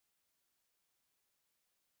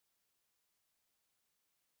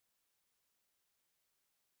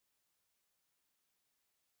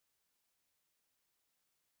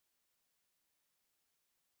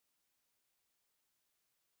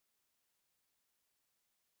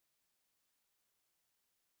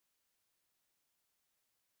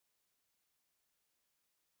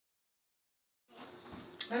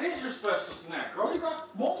That is your special snack, girl. You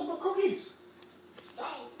got multiple cookies.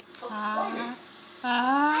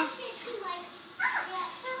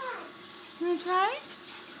 You wanna try?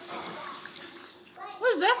 What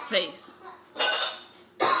is that face?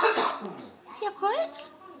 Ist ja kurz?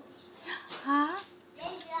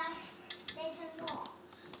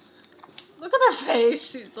 Look at her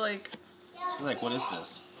face. She's like, what is this?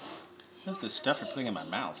 What is this stuff you're putting in my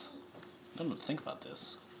mouth? I don't know what to think about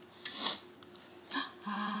this.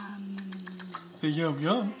 The yum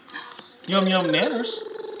yum. Yum yum nanners.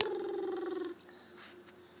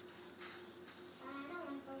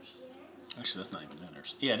 Actually, that's not even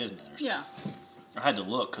nanners. Yeah, it is nanners. yeah. I had to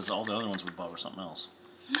look because all the other ones we bought were something else.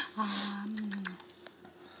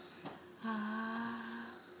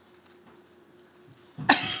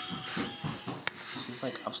 She's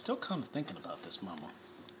like, I'm still kind of thinking about this, Mama.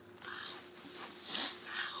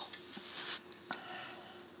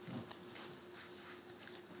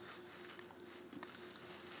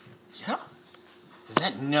 Yeah. Is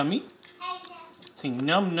that nummy? Say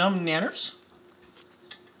num num nanners?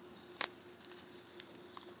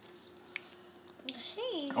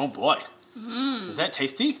 Oh boy. Is that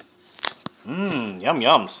tasty? Yum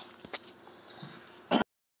yums.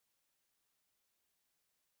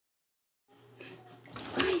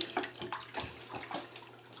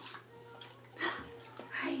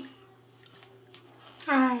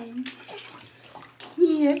 Hi.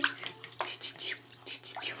 Yes.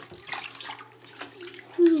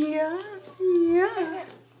 Yeah. Yeah.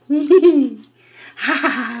 Yeah.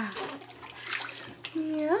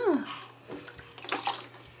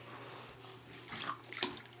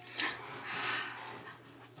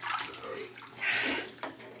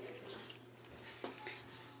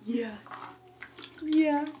 Yeah.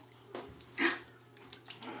 Yeah.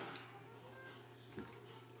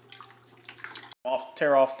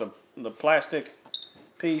 Tear off the plastic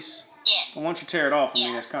piece. Yeah. And once you tear it off, I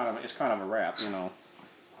mean it's kind of a wrap, you know.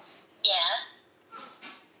 Yeah.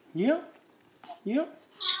 Yeah. Yeah.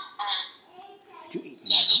 Did you eat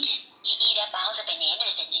Yeah, you eat up all the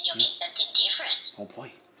bananas and then you'll get something different. Oh boy.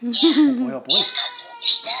 Yeah. Oh boy, oh boy. That's because of your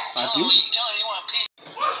stuff. I do.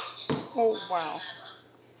 Oh, wow.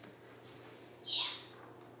 Yeah.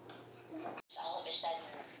 All of a sudden,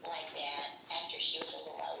 like that, after she was a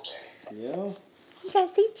little older. Yeah. You gotta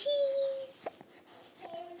say cheese.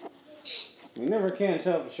 You never can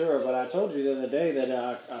tell for sure, but I told you the other day that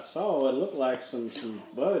I saw it looked like some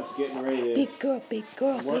buds getting ready to Big girl,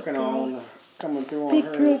 working big on girls. coming through on Big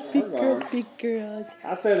her girls, big garden. girls, big girls.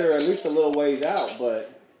 I'd say they're at least a little ways out,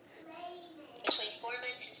 but Between 4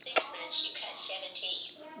 months and 6 months, you cut 7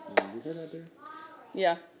 teeth. you hear that, dude?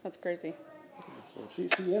 Yeah, that's crazy. So she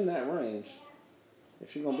in that range.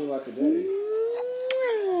 If she's gonna be like a daddy.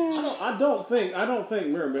 I don't think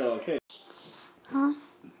Mirabelle and Kate. Huh?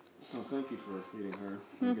 Oh, thank you for feeding her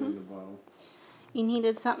and getting the bottle. You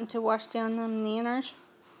needed something to wash down them nanners?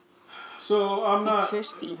 So I'm not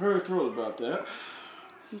thirsty. very thrilled about that.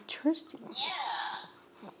 You thirsty.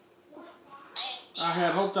 Yeah. I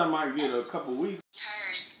had hoped I might get a couple weeks.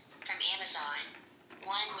 Hers from Amazon.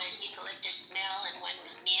 One was eucalyptus smell and one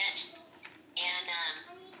was mint. And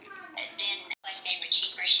then, like, they were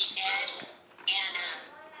cheaper, she said. And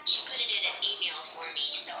she put it in an email for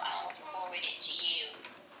me, so I'll forward it to you.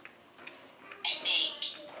 I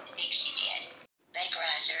think she did.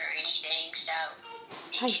 Vaporizer or anything, so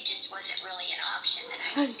it just wasn't really an option that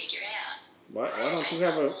I could figure out. Why don't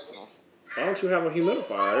you have a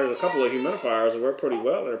humidifier? There's a couple of humidifiers that work pretty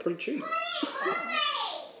well. They're pretty cheap.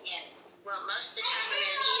 Yeah. Well, most of the time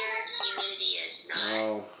around here, humidity is not.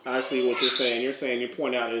 Oh, I see what you're saying. You're saying your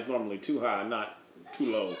point out is normally too high, not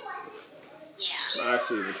too low. Yeah. I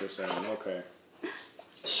see what you're saying. Okay. Yeah.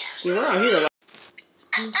 See, around here,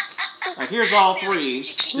 like here's all three.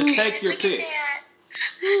 Just take your pick.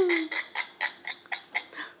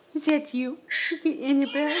 Is that you? Is it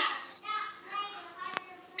Annabelle's?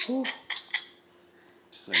 Oh.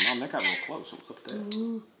 She said, Mom, that got real close. What's up there?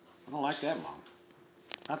 I don't like that, Mom.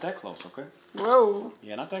 Not that close, okay? Whoa.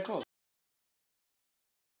 Yeah, not that close.